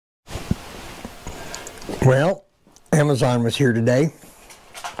Well, Amazon was here today,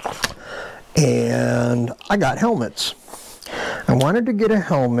 and I got helmets. I wanted to get a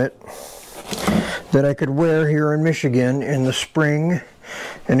helmet that I could wear here in Michigan in the spring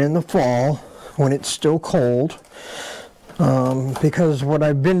and in the fall when it's still cold. Because what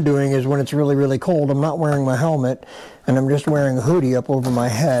I've been doing is when it's really, really cold, I'm not wearing my helmet, and I'm just wearing a hoodie up over my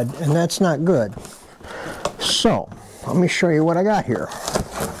head, and that's not good. So, let me show you what I got here.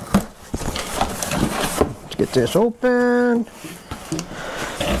 Let's get this open.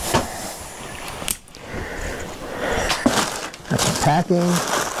 That's the packing.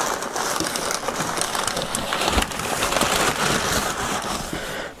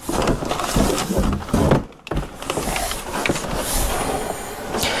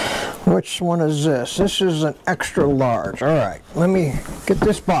 Which one is this? This is an extra large. All right, let me get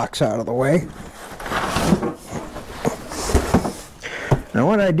this box out of the way. Now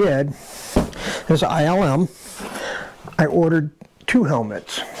what I did is ILM. I ordered 2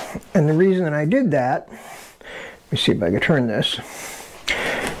 helmets. And the reason that I did that, let me see if I can turn this.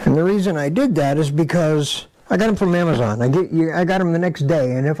 And the reason I did that is because I got them from Amazon. I got them the next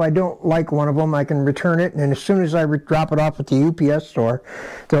day, and if I don't like one of them, I can return it, and as soon as I drop it off at the UPS store,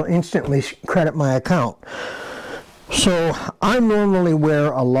 they'll instantly credit my account. So I normally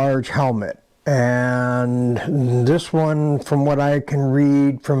wear a large helmet, and this one, from what I can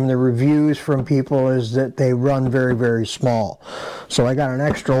read from the reviews from people, is that they run very, very small. So I got an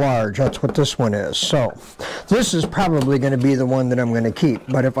extra large. That's what this one is. So this is probably going to be the one that I'm going to keep.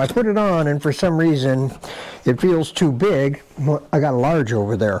 But if I put it on and for some reason it feels too big, well, I got a large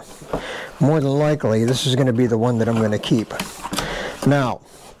over there. More than likely, this is going to be the one that I'm going to keep. Now,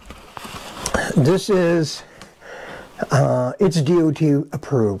 this is, it's DOT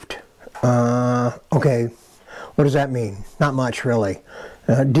approved. Okay, what does that mean? Not much, really.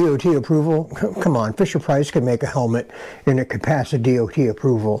 DOT approval? Come on, Fisher-Price could make a helmet and it could pass a DOT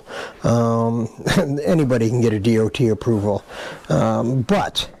approval. Anybody can get a DOT approval.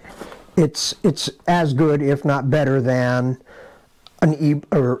 But it's as good, if not better, than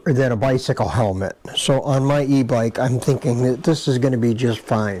than a bicycle helmet. So on my e-bike, I'm thinking that this is going to be just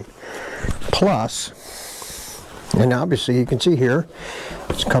fine. Plus, and obviously you can see here,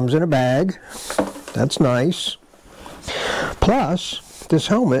 it comes in a bag. That's nice. Plus, this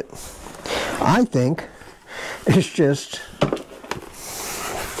helmet, I think, is just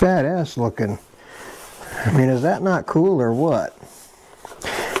fat ass looking. I mean, is that not cool or what?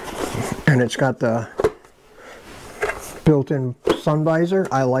 And it's got the built-in sun visor.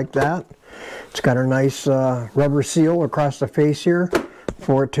 I like that. It's got a nice rubber seal across the face here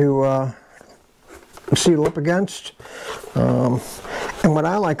for it to seal up against. And what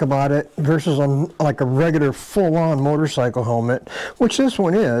I like about it versus on like a regular full-on motorcycle helmet, which this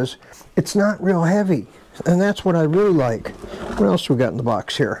one is, it's not real heavy, and that's what I really like. What else we got in the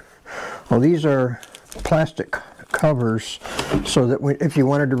box here? Well, these are plastic covers so that if you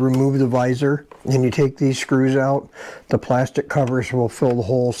wanted to remove the visor and you take these screws out, the plastic covers will fill the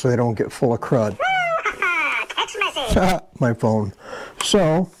holes so they don't get full of crud. Text message. My phone.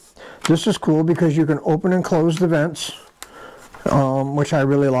 So this is cool because you can open and close the vents, which I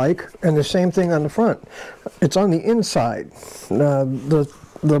really like, and the same thing on the front. It's on the inside, the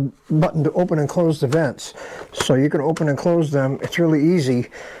button to open and close the vents, so you can open and close them. It's really easy,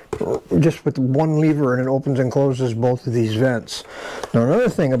 just with one lever, and it opens and closes both of these vents. Now another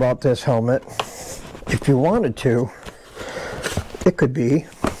thing about this helmet, if you wanted to, it could be,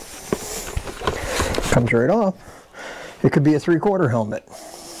 comes right off, it could be a 3/4 helmet.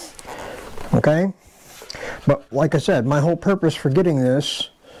 Okay? But like I said, my whole purpose for getting this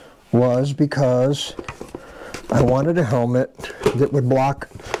was because I wanted a helmet that would block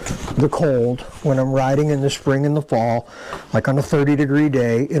the cold when I'm riding in the spring and the fall. Like on a 30-degree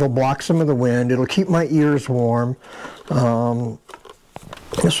day, it'll block some of the wind, it'll keep my ears warm. So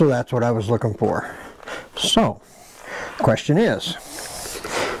that's what I was looking for. So, the question is,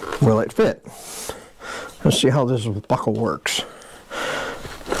 will it fit? Let's see how this buckle works.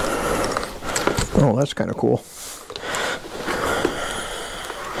 Oh, that's kind of cool.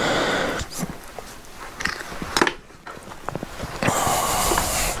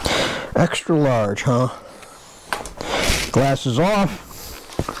 Extra large, huh? Glasses off.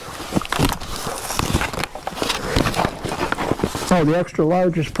 Oh, the extra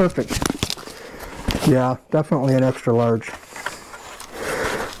large is perfect. Yeah, definitely an extra large.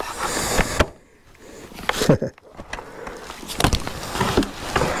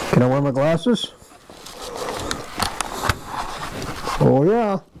 Can I wear my glasses? Oh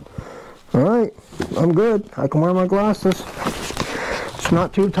yeah. Alright, I'm good. I can wear my glasses. It's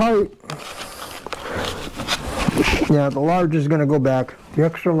not too tight. Yeah, the large is going to go back. The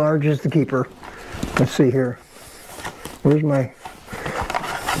extra large is the keeper. Let's see here. Where's my...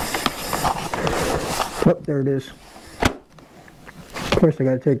 Oh, there it is. Of course, I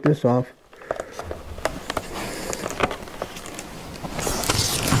got to take this off.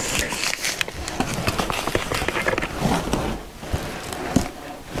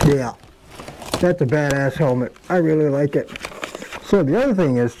 Yeah, that's a badass helmet. I really like it. So the other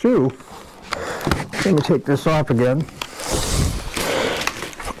thing is too, let me take this off again,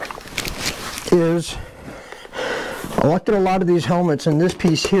 is I looked at a lot of these helmets, and this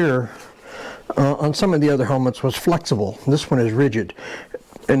piece here on some of the other helmets was flexible. This one is rigid,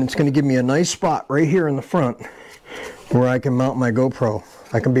 and it's going to give me a nice spot right here in the front where I can mount my GoPro.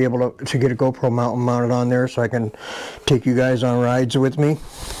 I can be able to get a GoPro mounted on there so I can take you guys on rides with me.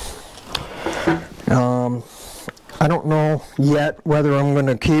 I don't know yet whether I'm going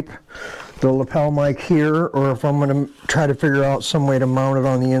to keep the lapel mic here or if I'm going to try to figure out some way to mount it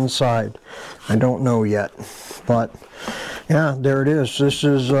on the inside. I don't know yet. But yeah, there it is. This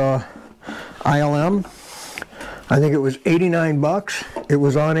is ILM. I think it was 89 bucks. It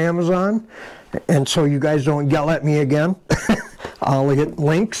was on Amazon. And so you guys don't yell at me again. I'll hit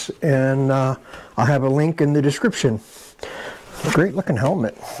links, and I'll have a link in the description. Great looking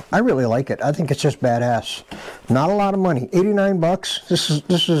helmet. I really like it. I think it's just badass. Not a lot of money. 89 bucks. This is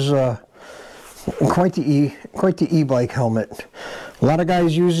quite the e-bike helmet. A lot of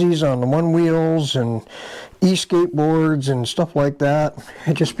guys use these on the one wheels and e-skateboards and stuff like that.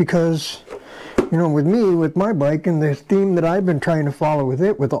 And just because, you know, with me, with my bike and the theme that I've been trying to follow with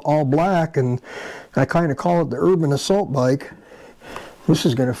it, with the all black, and I kind of call it the urban assault bike, this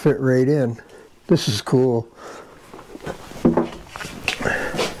is going to fit right in. This is cool.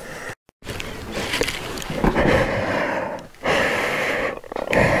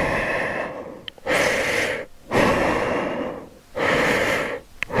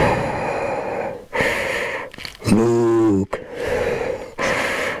 Luke,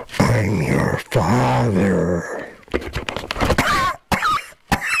 I'm your father.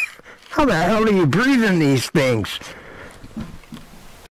 How the hell do you breathe in these things?